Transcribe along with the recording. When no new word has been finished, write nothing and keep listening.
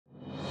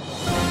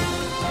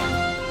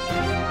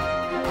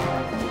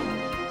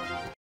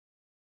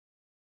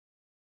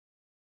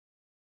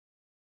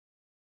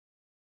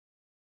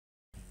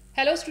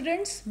Hello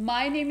students,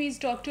 my name is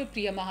Dr.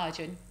 Priya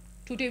Mahajan.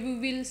 Today we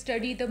will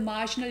study the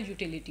marginal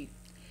utility.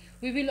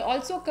 We will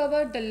also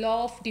cover the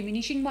law of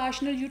diminishing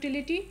marginal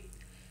utility,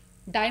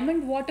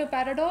 diamond water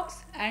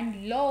paradox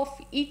and law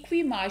of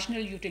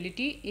equi-marginal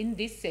utility in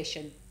this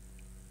session.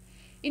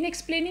 In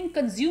explaining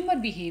consumer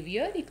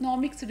behavior,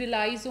 economics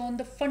relies on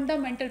the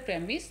fundamental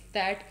premise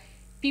that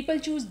people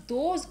choose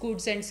those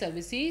goods and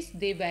services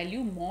they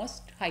value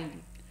most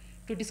highly.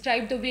 To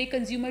describe the way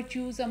consumers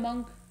choose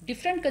among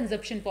different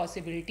consumption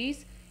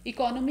possibilities,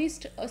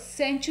 economists a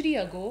century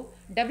ago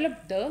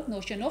developed the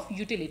notion of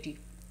utility.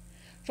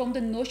 From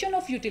the notion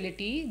of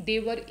utility,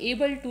 they were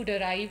able to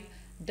derive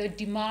the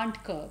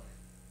demand curve.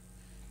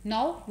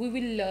 Now we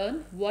will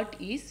learn what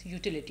is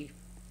utility.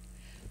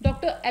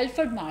 Dr.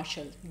 Alfred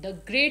Marshall, the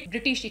great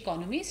British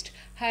economist,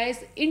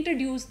 has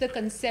introduced the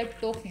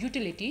concept of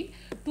utility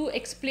to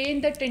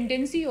explain the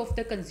tendency of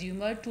the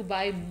consumer to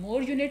buy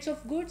more units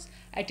of goods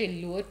at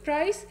a lower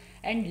price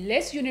and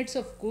less units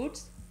of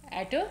goods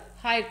at a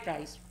higher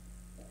price.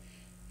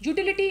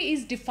 Utility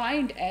is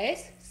defined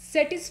as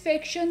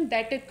satisfaction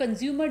that a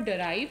consumer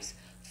derives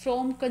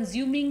from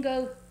consuming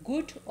a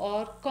good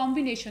or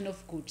combination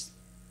of goods.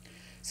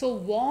 So,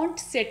 want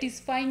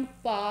satisfying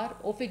power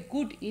of a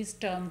good is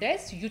termed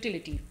as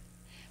utility.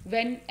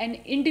 When an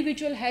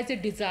individual has a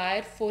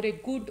desire for a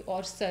good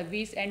or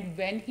service and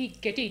when he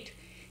gets it,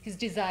 his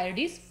desire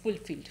is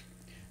fulfilled.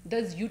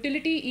 Thus,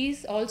 utility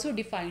is also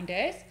defined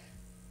as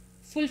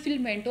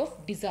fulfillment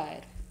of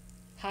desire.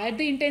 Higher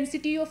the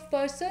intensity of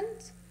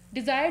person's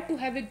desire to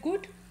have a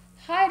good,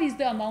 higher is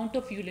the amount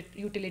of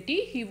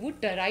utility he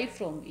would derive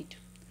from it.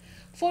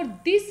 For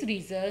this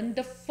reason,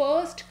 the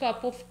first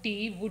cup of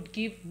tea would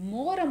give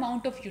more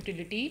amount of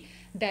utility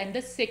than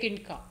the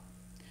second cup.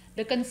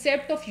 The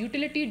concept of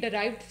utility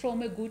derived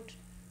from a good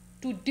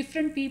to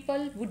different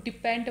people would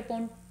depend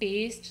upon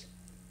taste,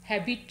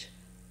 habit,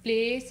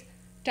 place,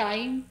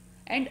 time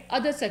and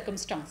other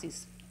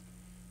circumstances.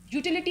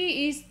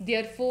 Utility is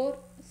therefore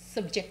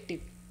subjective.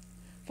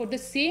 For the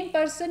same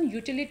person,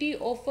 utility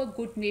of a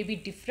good may be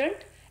different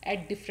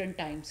at different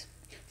times.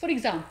 For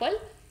example,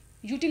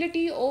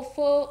 utility of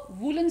a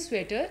woolen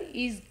sweater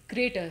is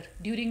greater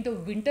during the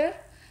winter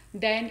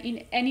than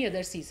in any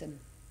other season.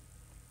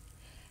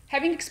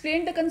 Having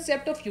explained the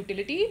concept of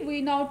utility,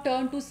 we now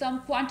turn to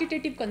some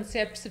quantitative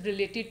concepts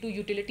related to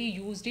utility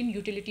used in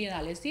utility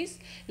analysis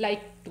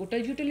like total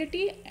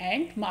utility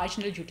and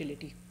marginal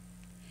utility.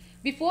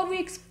 Before we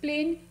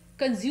explain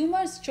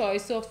consumer's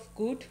choice of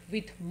good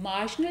with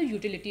marginal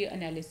utility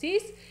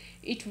analysis,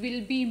 it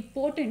will be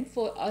important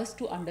for us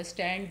to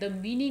understand the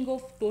meaning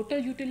of total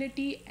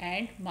utility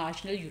and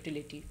marginal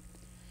utility.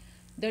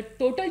 The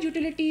total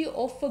utility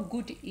of a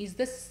good is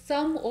the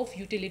sum of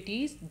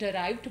utilities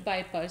derived by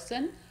a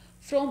person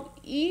from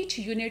each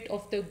unit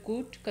of the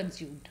good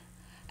consumed.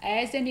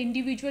 As an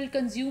individual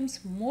consumes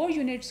more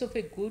units of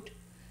a good,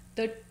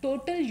 the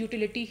total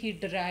utility he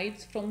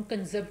derives from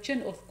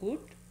consumption of good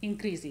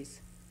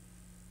increases.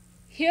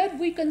 Here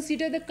we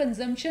consider the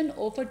consumption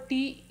of a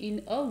tea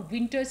in a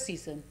winter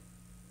season.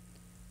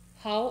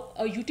 How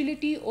a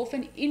utility of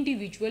an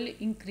individual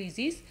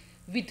increases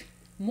with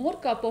more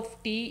cup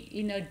of tea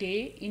in a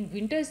day in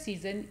winter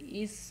season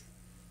is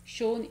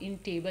shown in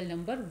table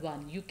number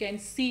 1. You can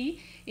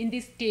see in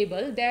this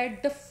table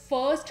that the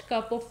first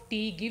cup of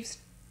tea gives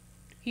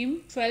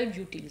him 12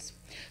 utils.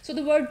 So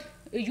the word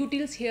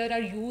utils here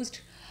are used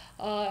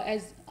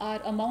as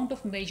our amount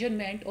of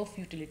measurement of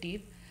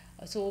utility.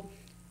 So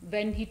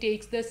when he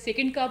takes the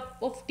second cup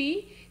of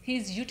tea,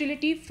 his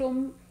utility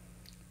from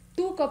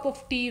 2 cup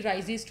of tea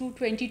rises to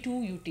 22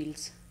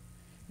 utils.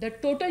 The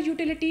total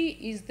utility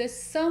is the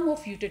sum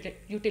of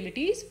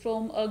utilities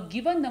from a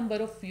given number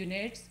of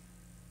units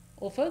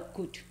of a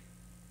good.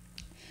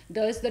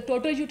 Thus, the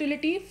total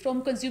utility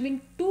from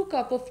consuming 2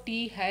 cup of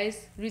tea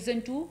has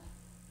risen to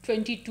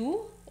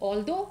 22,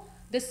 although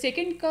the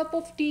second cup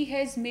of tea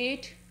has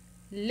made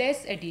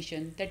less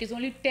addition, that is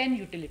only 10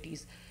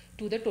 utilities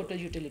to the total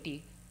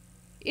utility.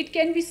 It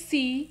can be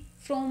seen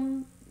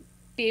from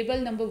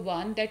table number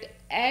 1 that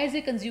as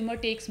a consumer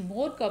takes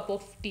more cup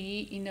of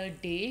tea in a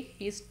day,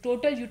 his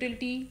total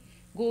utility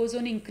goes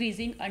on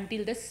increasing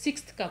until the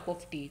 6th cup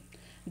of tea.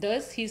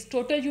 Thus, his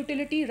total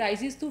utility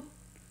rises to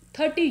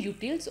 30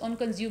 utils on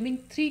consuming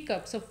 3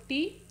 cups of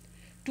tea,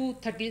 to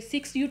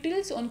 36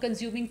 utils on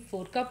consuming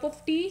 4 cups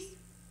of tea,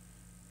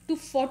 to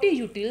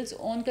 40 utils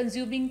on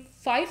consuming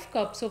 5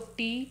 cups of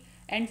tea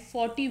and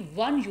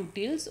 41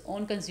 utils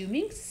on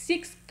consuming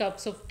 6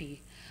 cups of tea.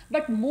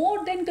 But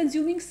more than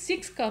consuming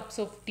 6 cups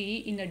of tea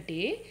in a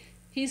day,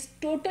 his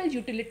total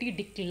utility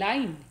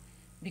decline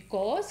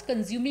because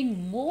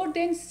consuming more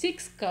than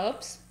 6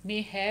 cups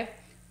may have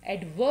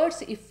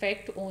adverse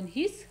effect on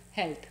his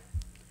health.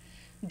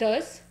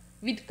 Thus,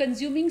 with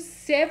consuming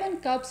 7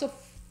 cups of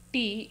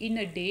tea in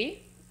a day,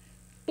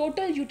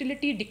 total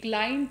utility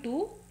declined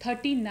to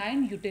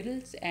 39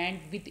 utils and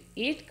with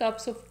 8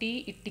 cups of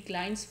tea it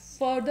declines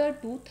further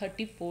to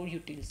 34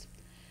 utils.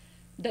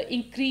 The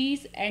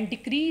increase and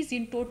decrease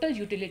in total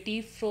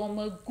utility from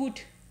a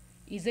good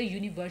is a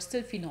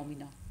universal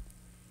phenomenon.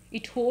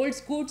 It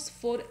holds goods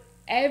for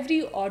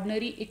every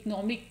ordinary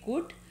economic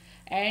good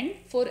and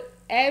for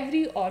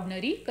every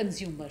ordinary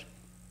consumer.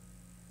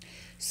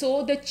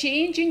 So the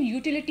change in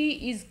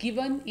utility is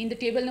given in the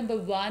table number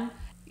 1.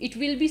 It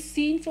will be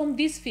seen from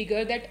this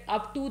figure that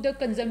up to the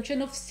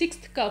consumption of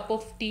 6th cup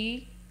of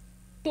tea,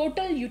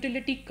 total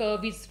utility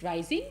curve is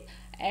rising,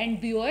 and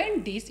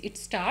beyond this it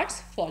starts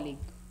falling.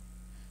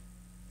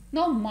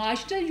 Now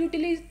marginal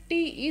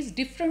utility is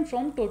different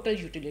from total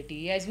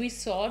utility. As we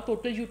saw,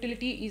 total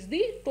utility is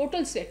the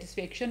total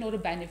satisfaction or a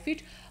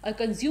benefit a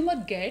consumer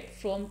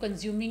gets from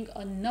consuming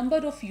a number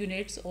of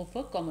units of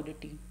a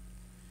commodity.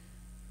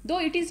 Though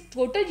it is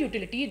total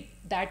utility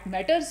that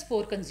matters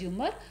for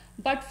consumer,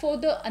 but for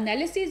the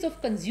analysis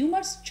of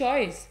consumer's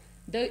choice,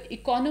 the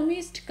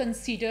economists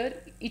consider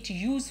it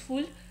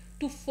useful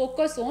to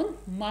focus on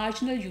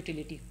marginal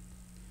utility.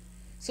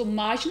 So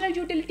marginal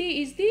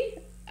utility is the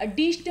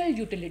additional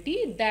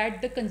utility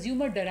that the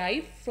consumer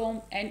derives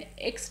from an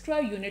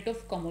extra unit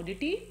of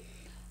commodity.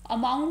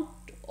 Amount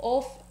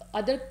of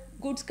other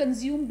goods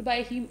consumed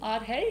by him are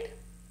held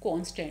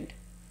constant.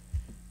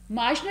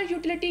 Marginal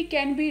utility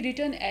can be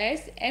written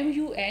as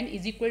MUN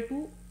is equal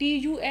to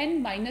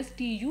TUN minus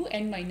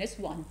TUN minus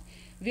 1,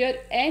 where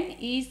N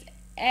is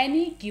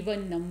any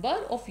given number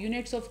of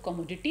units of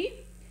commodity,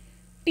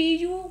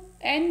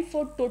 TUN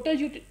for total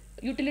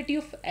utility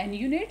of n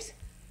units,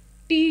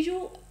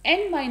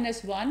 TUN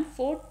minus 1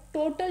 for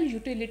total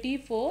utility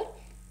for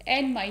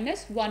n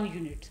minus 1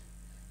 units.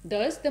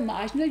 Thus, the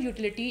marginal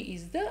utility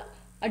is the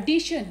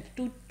addition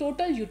to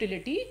total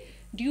utility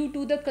due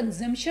to the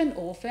consumption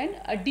of an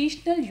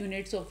additional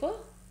units of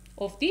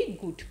the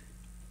good.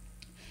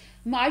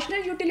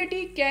 Marginal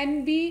utility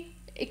can be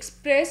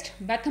expressed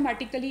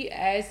mathematically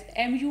as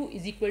mu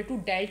is equal to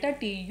delta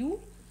Tu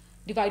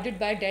divided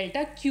by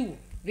delta Q,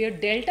 where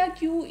delta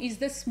Q is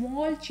the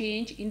small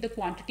change in the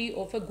quantity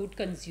of a good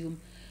consumed.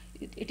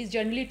 It is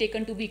generally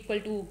taken to be equal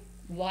to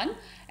 1,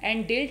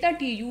 and delta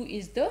Tu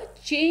is the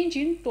change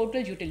in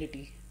total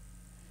utility.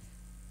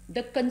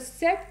 The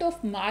concept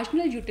of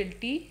marginal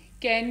utility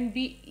can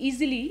be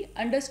easily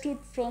understood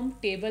from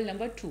table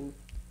number 2.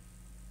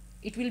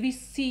 It will be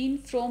seen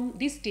from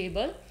this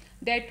table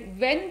that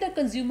when the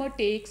consumer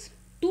takes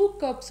 2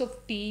 cups of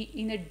tea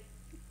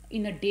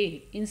in a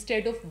day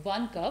instead of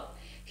 1 cup,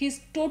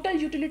 his total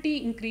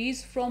utility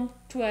increased from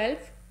 12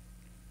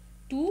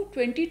 to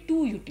 22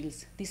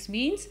 utils. This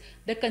means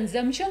the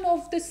consumption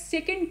of the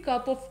second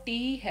cup of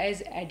tea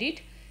has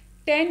added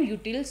 10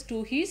 utils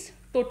to his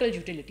total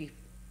utility.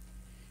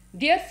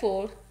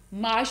 Therefore,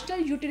 marginal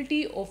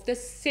utility of the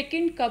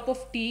second cup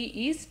of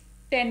tea is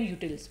 10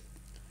 utils.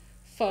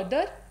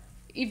 Further,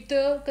 if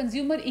the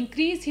consumer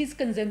increases his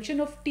consumption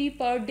of tea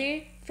per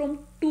day from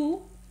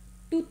 2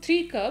 to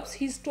 3 cups,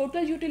 his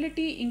total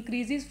utility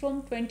increases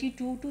from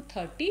 22 to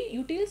 30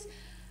 utils.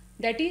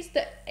 That is,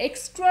 the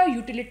extra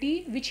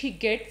utility which he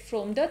gets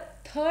from the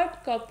third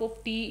cup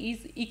of tea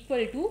is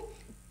equal to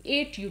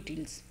 8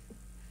 utils.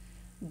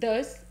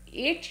 Thus,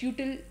 8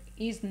 util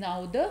is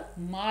now the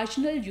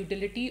marginal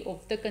utility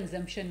of the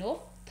consumption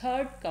of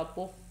third cup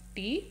of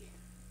tea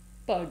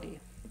per day.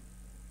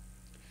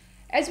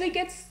 As we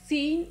can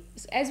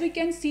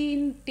see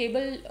in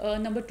table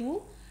number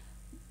 2,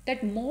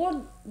 that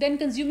more than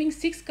consuming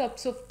 6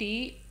 cups of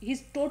tea,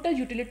 his total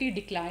utility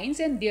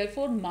declines and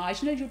therefore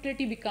marginal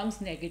utility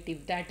becomes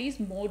negative. That is,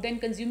 more than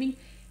consuming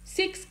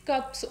 6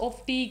 cups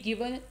of tea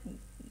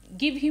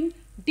give him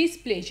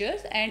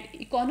displeasures, and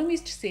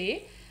economists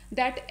say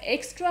that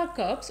extra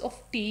cups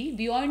of tea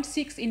beyond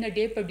 6 in a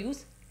day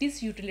produce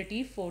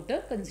disutility for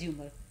the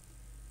consumer.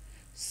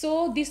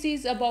 So this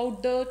is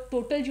about the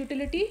total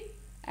utility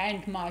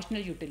and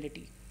marginal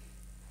utility.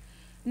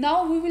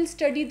 Now we will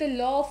study the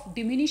law of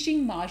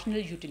diminishing marginal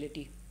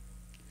utility.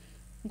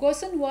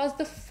 Gaussen was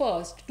the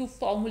first to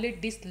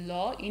formulate this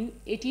law in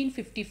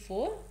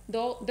 1854,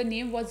 though the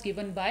name was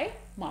given by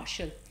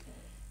Marshall.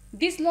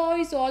 This law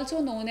is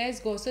also known as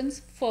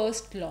Gaussen's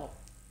first law.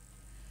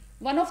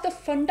 One of the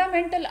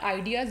fundamental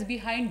ideas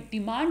behind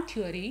demand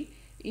theory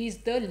is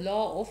the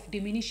law of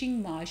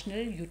diminishing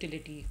marginal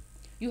utility.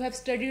 You have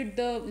studied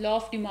the law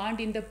of demand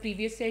in the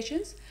previous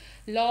sessions.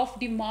 Law of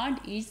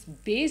demand is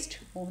based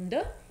on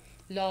the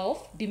law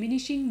of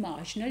diminishing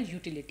marginal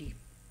utility.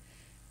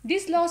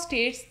 This law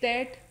states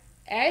that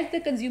as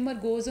the consumer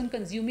goes on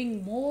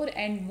consuming more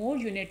and more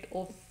unit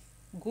of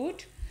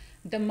good,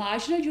 the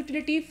marginal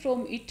utility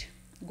from it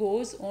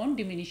goes on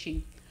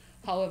diminishing.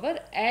 However,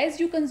 as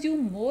you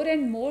consume more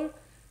and more,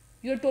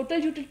 your total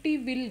utility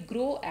will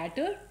grow at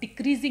a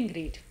decreasing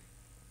rate.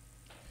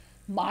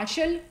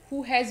 Marshall,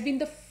 who has been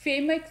the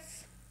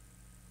famous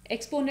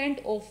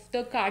exponent of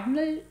the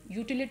cardinal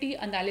utility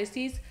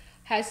analysis,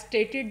 has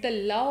stated the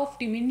law of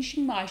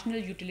diminishing marginal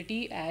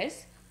utility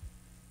as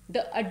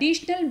the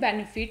additional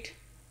benefit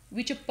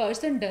which a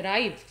person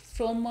derives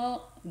from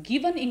a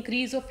given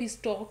increase of his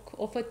stock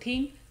of a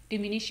thing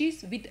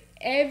diminishes with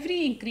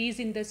every increase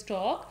in the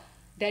stock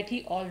that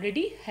he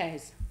already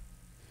has.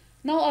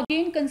 Now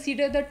again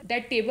consider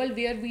that table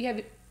where we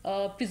have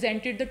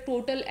presented the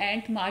total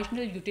and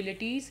marginal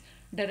utilities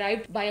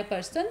derived by a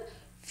person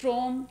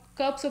from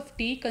cups of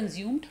tea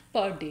consumed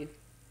per day.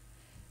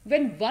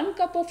 When 1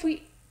 cup of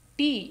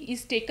tea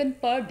is taken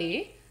per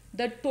day,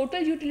 the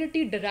total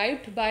utility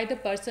derived by the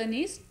person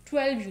is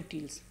 12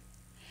 utils.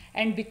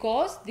 And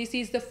because this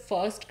is the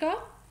first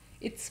cup,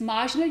 its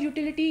marginal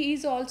utility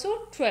is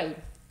also 12.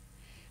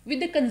 With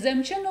the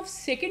consumption of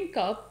second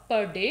cup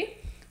per day,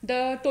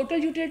 the total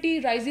utility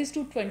rises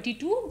to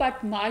 22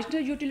 but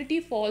marginal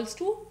utility falls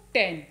to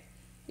 10.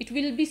 It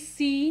will be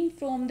seen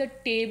from the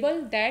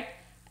table that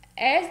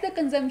as the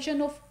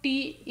consumption of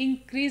tea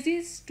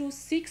increases to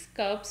 6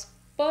 cups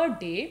per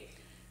day,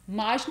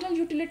 marginal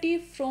utility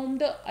from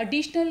the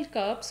additional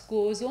cups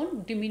goes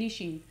on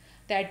diminishing.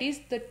 That is,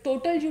 the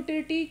total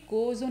utility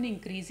goes on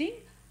increasing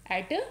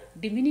at a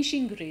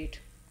diminishing rate.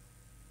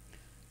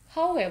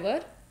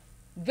 However,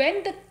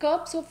 when the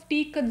cups of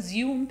tea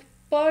consumed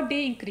per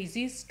day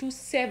increases to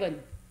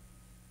 7,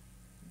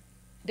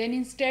 then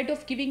instead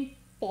of giving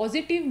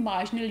positive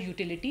marginal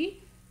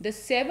utility, the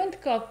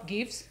seventh cup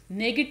gives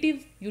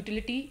negative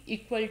utility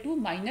equal to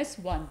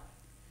 -1.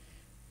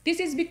 This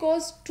is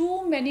because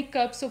too many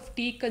cups of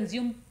tea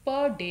consumed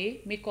per day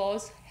may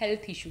cause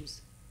health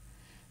issues.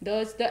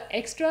 Thus, the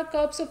extra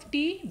cups of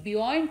tea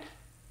beyond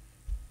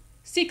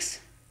 6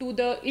 to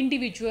the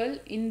individual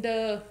in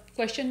the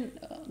question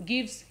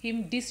gives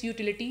him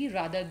disutility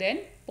rather than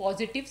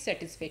positive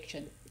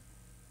satisfaction.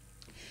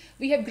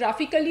 We have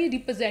graphically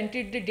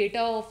represented the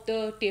data of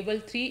the table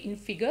 3 in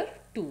figure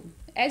 2.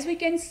 As we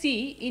can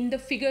see in the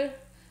figure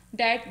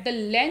that the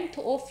length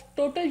of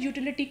total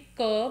utility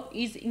curve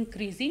is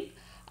increasing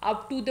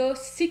up to the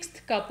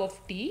 6th cup of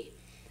tea,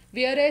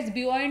 whereas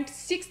beyond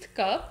 6th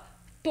cup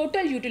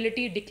total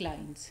utility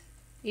declines.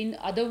 In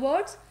other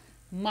words,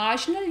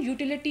 marginal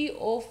utility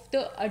of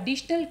the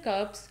additional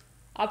cups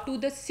up to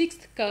the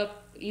 6th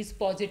cup is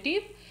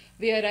positive,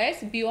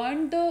 whereas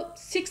beyond the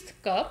 6th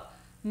cup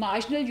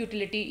marginal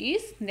utility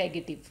is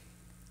negative.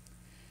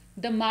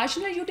 The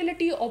marginal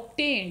utility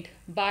obtained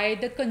by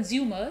the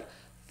consumer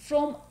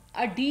from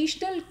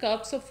additional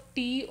cups of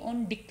tea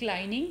on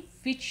declining,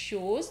 which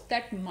shows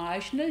that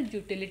marginal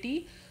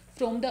utility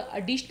from the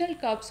additional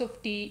cups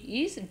of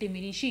tea is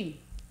diminishing.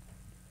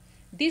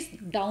 This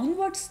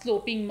downward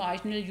sloping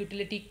marginal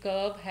utility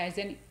curve has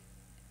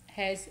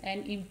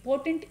an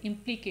important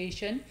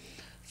implication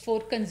for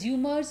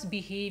consumers'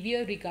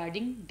 behavior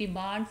regarding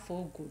demand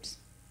for goods.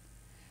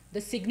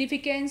 The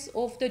significance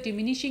of the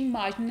diminishing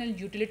marginal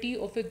utility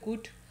of a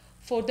good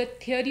for the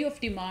theory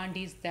of demand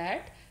is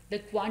that the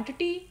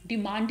quantity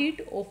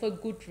demanded of a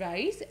good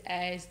rise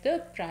as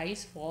the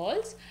price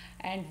falls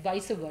and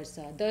vice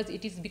versa. Thus,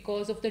 it is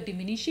because of the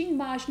diminishing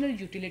marginal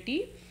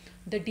utility,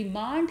 the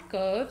demand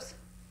curves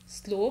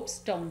slopes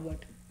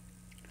downward.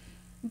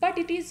 But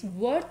it is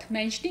worth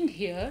mentioning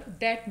here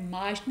that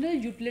marginal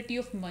utility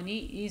of money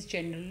is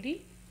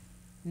generally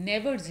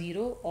never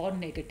zero or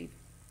negative.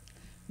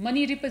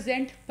 Money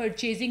represents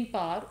purchasing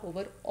power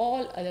over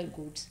all other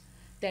goods.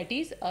 That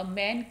is, a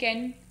man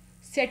can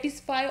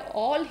satisfy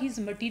all his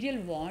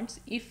material wants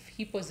if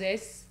he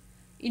possesses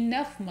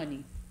enough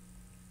money.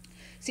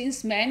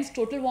 Since man's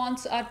total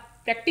wants are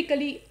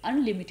practically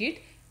unlimited,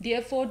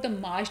 therefore the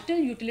marginal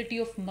utility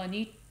of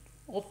money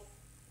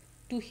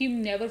to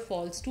him never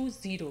falls to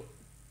zero.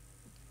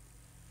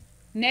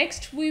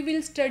 Next, we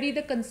will study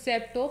the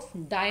concept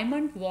of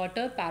diamond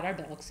water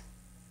paradox.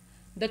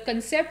 The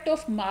concept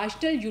of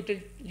marginal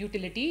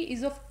utility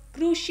is of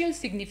crucial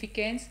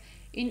significance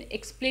in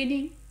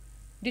explaining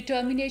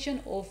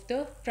determination of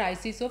the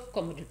prices of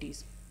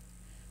commodities.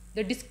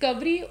 The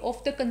discovery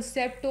of the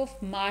concept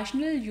of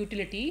marginal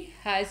utility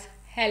has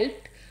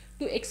helped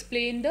to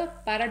explain the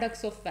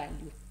paradox of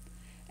value.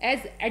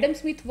 As Adam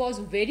Smith was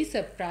very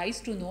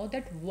surprised to know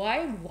that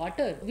why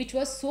water, which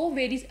was so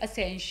very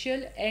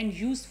essential and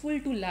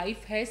useful to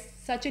life, has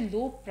such a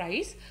low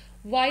price,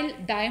 while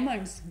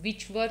diamonds,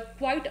 which were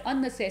quite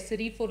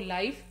unnecessary for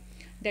life,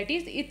 that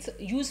is, its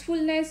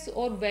usefulness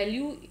or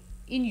value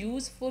in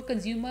use for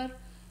consumers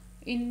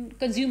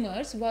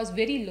was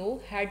very low,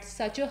 had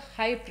such a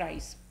high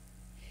price.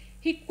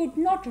 He could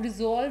not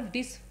resolve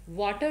this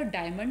water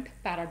diamond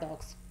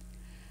paradox.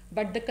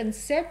 But the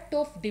concept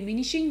of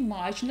diminishing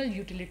marginal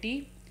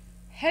utility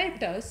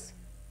helped us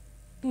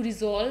to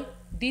resolve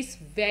this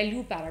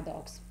value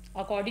paradox.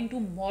 According to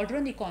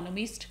modern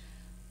economists,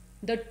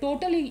 the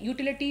total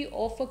utility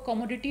of a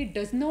commodity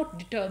does not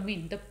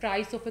determine the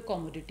price of a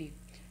commodity.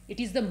 It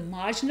is the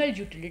marginal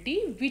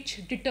utility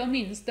which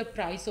determines the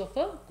price of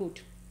a good.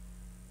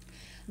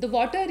 The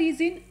water is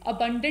in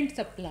abundant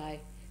supply,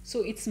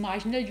 so its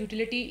marginal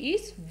utility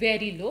is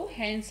very low,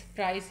 hence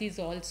price is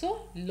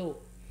also low.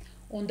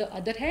 On the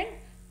other hand,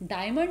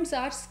 diamonds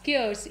are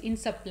scarce in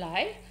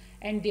supply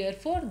and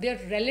therefore their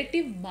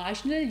relative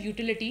marginal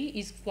utility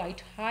is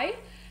quite high,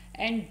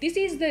 and this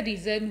is the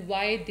reason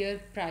why their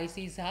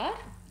prices are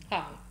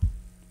high.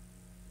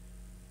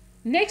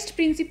 Next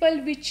principle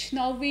which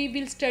now we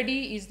will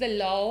study is the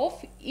law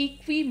of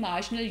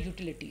equi-marginal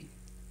utility.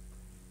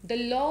 The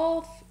law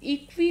of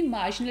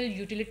equi-marginal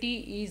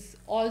utility is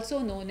also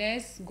known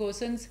as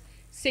Gauss's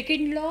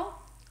second law,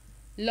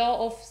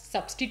 law of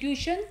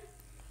substitution,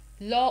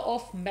 law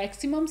of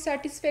maximum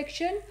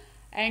satisfaction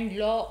and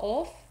law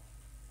of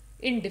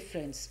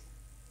indifference.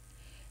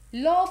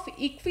 Law of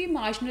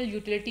equi-marginal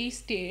utility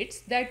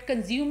states that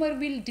consumer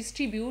will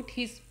distribute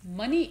his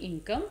money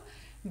income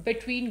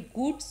between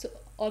goods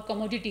or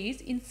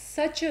commodities in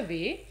such a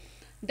way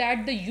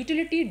that the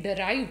utility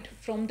derived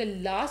from the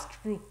last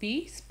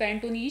rupee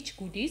spent on each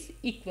good is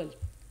equal.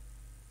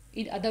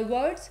 In other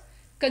words,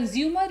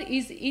 consumer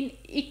is in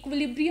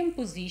equilibrium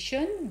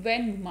position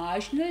when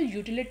marginal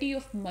utility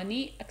of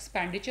money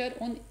expenditure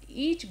on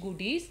each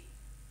good is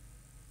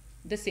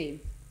the same.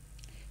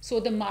 So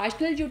the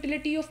marginal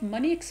utility of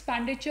money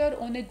expenditure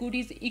on a good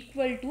is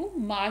equal to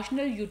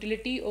marginal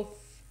utility of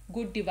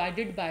good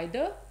divided by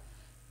the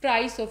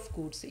price of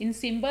goods. In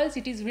symbols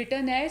it is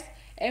written as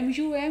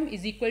MUM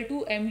is equal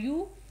to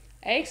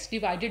MUX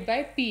divided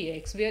by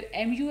PX, where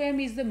MUM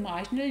is the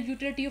marginal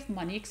utility of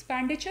money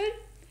expenditure,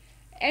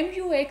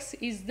 MUX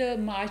is the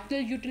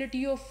marginal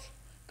utility of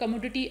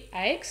commodity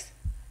X,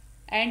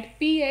 and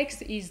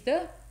PX is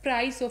the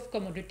price of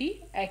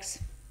commodity X.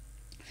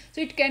 So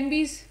it can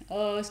be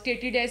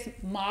stated as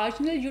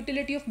marginal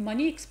utility of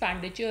money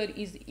expenditure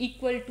is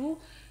equal to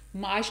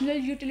marginal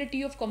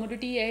utility of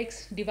commodity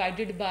X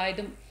divided by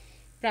the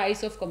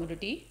price of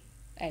commodity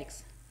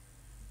X.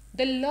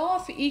 The law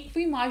of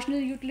equi-marginal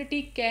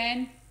utility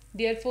can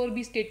therefore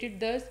be stated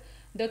thus: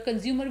 the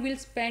consumer will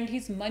spend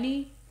his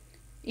money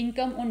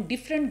income on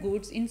different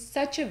goods in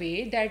such a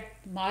way that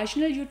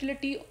marginal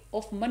utility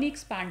of money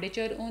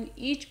expenditure on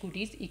each good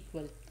is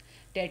equal.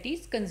 That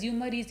is,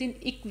 consumer is in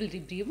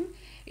equilibrium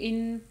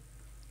in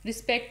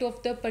respect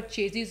of the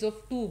purchases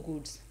of two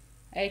goods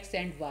X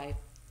and Y,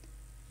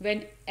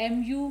 when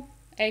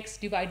MUX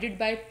divided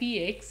by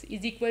PX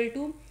is equal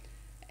to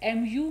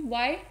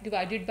MUY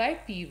divided by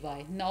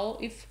PY. Now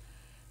if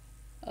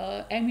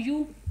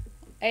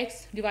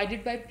MUX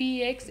divided by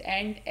PX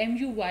and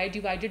MUY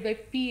divided by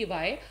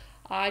PY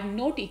are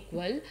not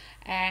equal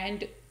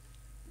and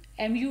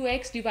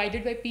MUX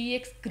divided by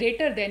PX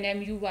greater than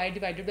MUY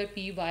divided by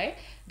PY,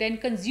 then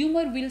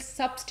consumer will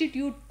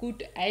substitute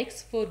good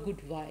X for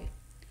good Y.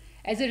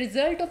 As a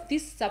result of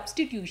this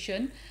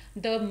substitution,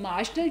 the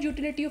marginal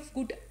utility of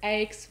good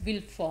X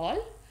will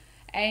fall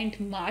and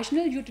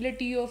marginal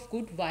utility of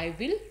good Y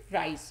will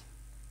rise.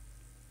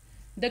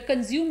 The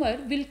consumer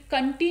will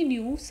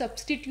continue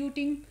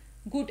substituting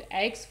good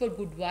X for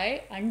good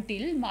Y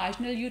until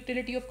marginal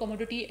utility of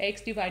commodity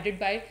X divided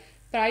by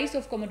price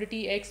of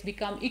commodity X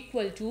become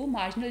equal to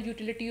marginal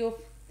utility of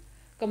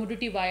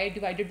commodity Y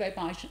divided by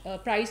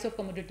price of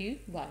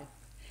commodity Y.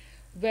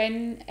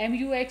 When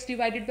MUX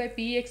divided by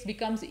PX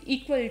becomes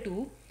equal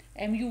to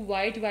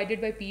MUY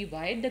divided by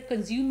PY, the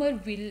consumer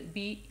will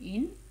be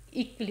in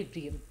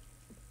equilibrium.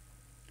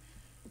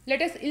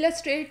 Let us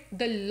illustrate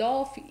the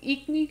law of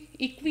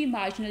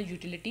equi-marginal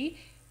utility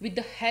with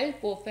the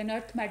help of an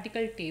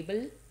arithmetical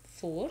table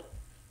 4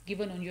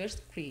 given on your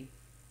screen.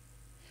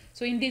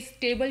 So in this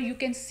table you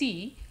can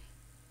see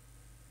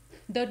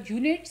the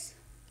units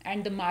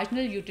and the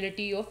marginal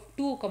utility of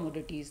two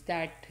commodities,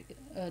 that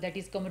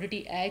is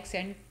commodity X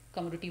and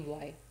commodity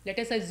Y. Let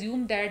us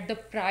assume that the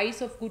price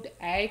of good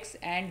X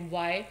and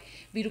Y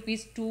be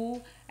rupees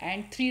 2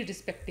 and 3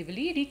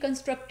 respectively.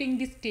 Reconstructing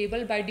this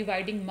table by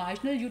dividing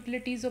marginal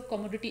utilities of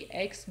commodity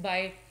X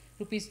by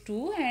rupees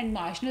 2 and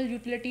marginal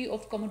utility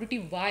of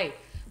commodity Y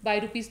by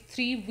rupees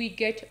 3, we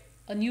get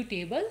a new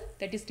table,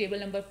 that is table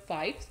number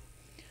 5.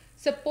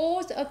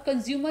 Suppose a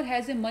consumer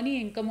has a money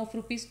income of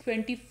rupees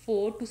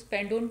 24 to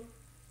spend on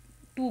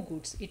two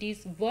goods. It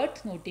is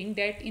worth noting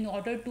that in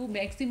order to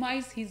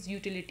maximize his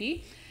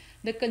utility,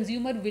 the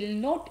consumer will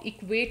not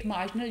equate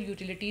marginal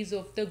utilities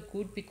of the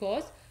good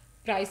because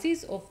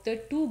prices of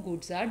the two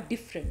goods are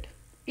different.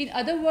 In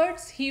other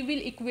words, he will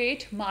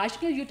equate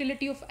marginal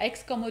utility of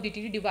X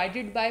commodity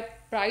divided by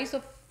price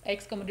of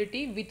X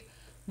commodity with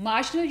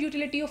marginal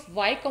utility of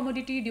Y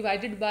commodity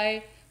divided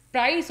by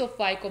price of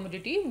Y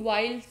commodity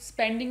while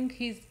spending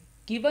his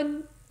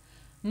given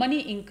money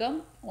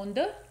income on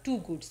the two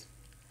goods.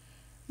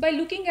 By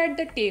looking at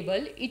the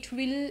table, it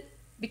will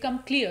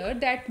become clear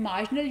that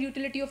marginal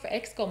utility of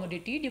X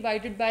commodity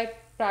divided by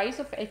price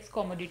of X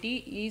commodity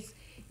is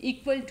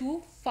equal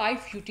to 5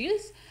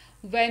 utils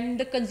when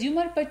the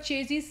consumer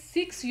purchases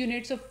 6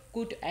 units of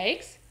good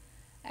X,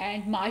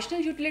 and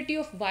marginal utility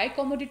of Y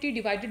commodity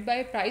divided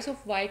by price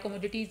of Y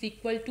commodity is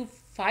equal to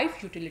 5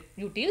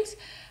 utils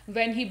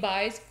when he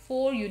buys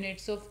 4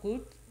 units of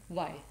good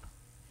Y.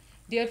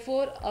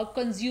 Therefore, a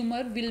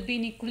consumer will be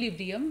in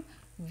equilibrium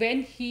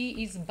when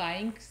he is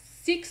buying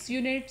 6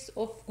 units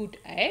of good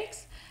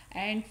X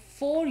and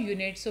 4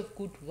 units of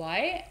good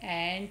Y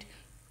and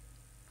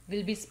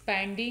will be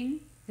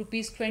spending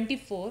rupees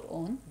 24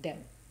 on them.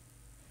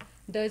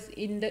 Thus,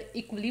 in the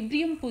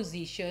equilibrium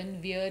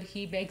position where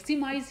he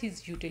maximizes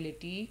his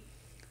utility,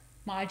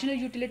 marginal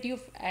utility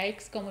of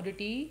X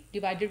commodity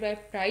divided by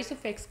price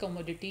of X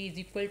commodity is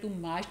equal to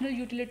marginal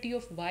utility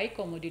of Y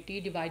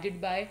commodity divided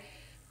by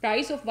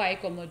price of Y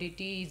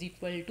commodity is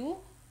equal to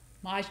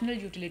marginal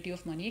utility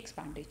of money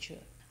expenditure.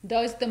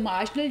 Thus, the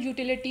marginal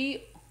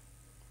utility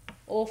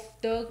of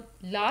the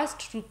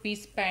last rupee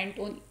spent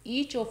on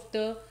each of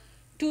the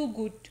two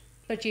good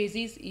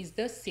purchases is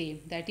the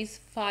same, that is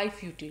 5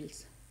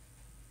 utils.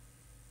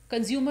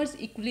 Consumer's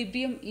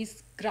equilibrium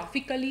is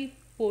graphically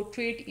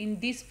portrayed in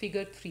this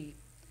figure 3.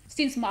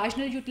 Since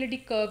marginal utility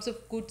curves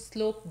of goods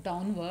slope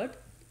downward,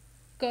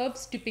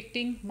 curves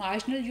depicting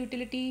marginal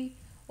utility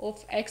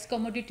of X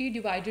commodity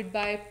divided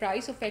by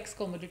price of X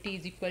commodity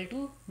is equal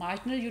to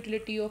marginal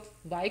utility of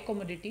Y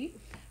commodity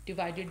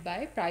divided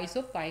by price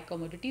of Y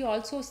commodity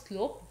also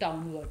slope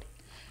downward.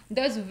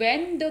 Thus,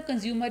 when the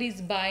consumer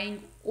is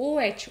buying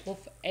OH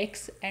of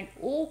X and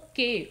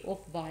OK of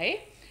Y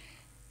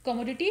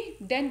commodity,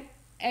 then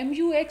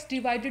MUX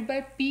divided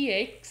by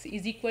PX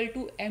is equal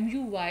to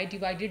MUY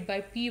divided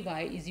by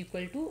PY is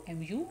equal to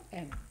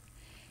MUM.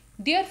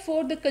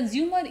 Therefore, the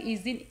consumer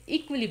is in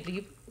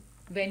equilibrium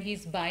when he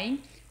is buying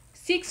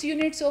 6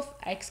 units of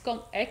X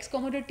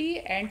commodity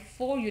and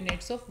 4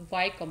 units of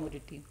Y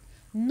commodity.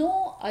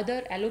 No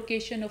other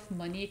allocation of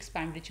money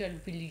expenditure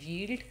will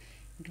yield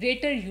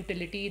greater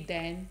utility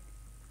than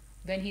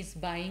when he is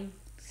buying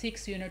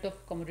 6 units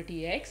of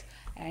commodity X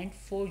and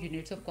 4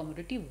 units of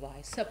commodity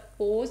Y.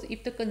 Suppose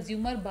if the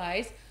consumer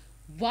buys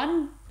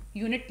 1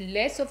 unit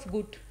less of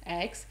good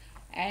X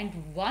and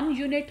 1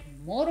 unit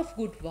more of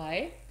good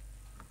Y,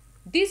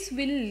 this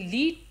will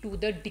lead to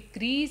the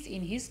decrease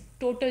in his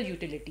total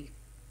utility.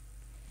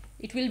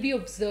 It will be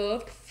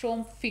observed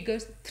from figure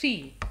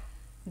 3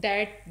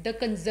 that the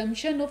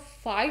consumption of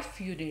 5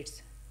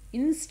 units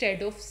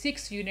instead of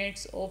 6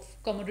 units of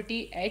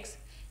commodity X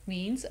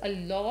means a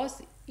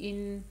loss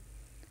in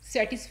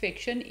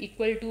satisfaction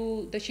equal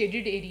to the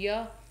shaded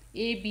area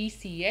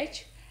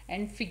ABCH,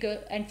 and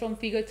from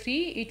figure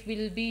 3 it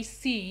will be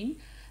seen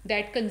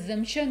that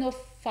consumption of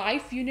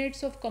 5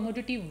 units of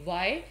commodity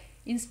Y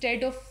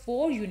instead of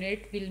 4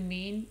 unit will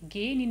mean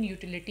gain in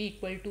utility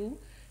equal to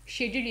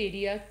shaded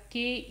area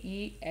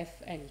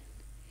KEFL.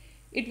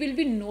 It will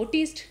be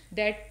noticed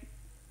that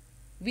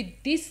with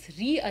this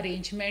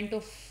rearrangement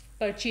of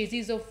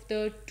purchases of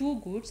the two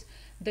goods,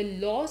 the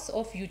loss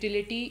of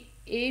utility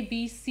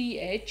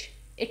ABCH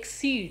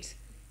exceeds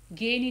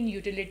gain in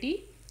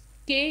utility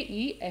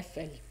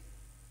KEFL.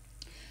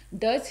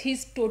 Thus,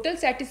 his total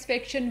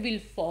satisfaction will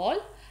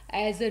fall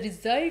as a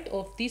result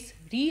of this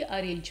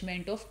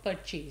rearrangement of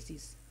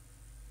purchases.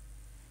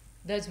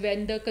 Thus,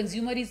 when the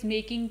consumer is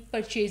making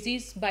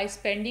purchases by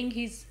spending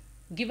his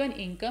given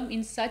income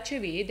in such a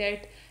way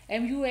that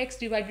MUX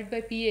divided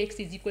by PX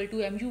is equal to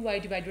MUY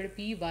divided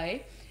by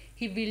PY,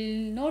 he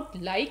will not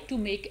like to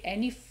make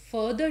any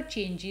further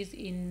changes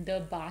in the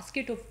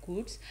basket of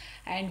goods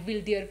and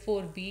will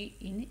therefore be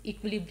in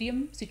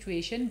equilibrium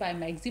situation by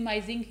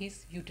maximizing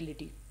his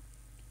utility.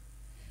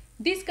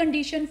 This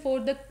condition for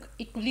the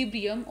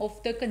equilibrium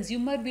of the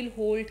consumer will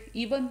hold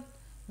even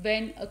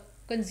when a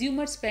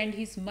consumer spends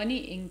his money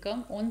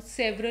income on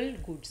several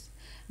goods.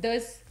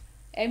 Thus,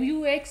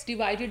 MUX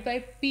divided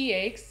by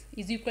PX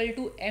is equal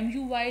to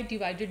MUY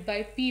divided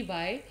by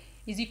PY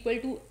is equal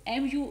to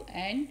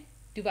MUN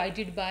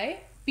divided by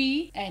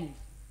PN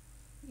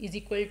is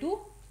equal to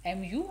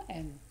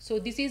MUM. So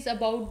this is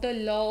about the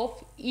law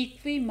of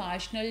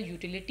equimarginal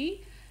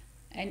utility,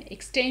 an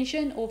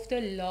extension of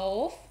the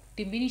law of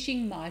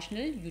diminishing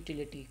marginal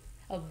utility.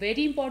 A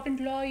very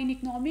important law in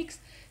economics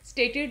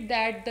stated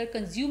that the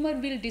consumer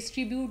will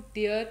distribute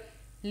their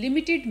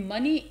limited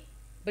money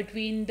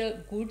between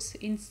the goods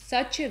in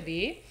such a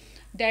way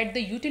that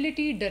the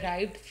utility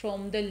derived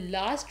from the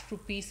last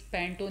rupee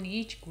spent on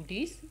each good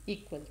is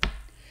equal.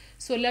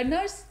 So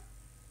learners,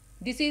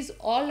 this is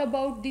all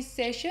about this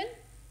session.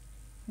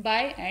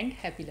 Bye and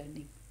happy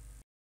learning.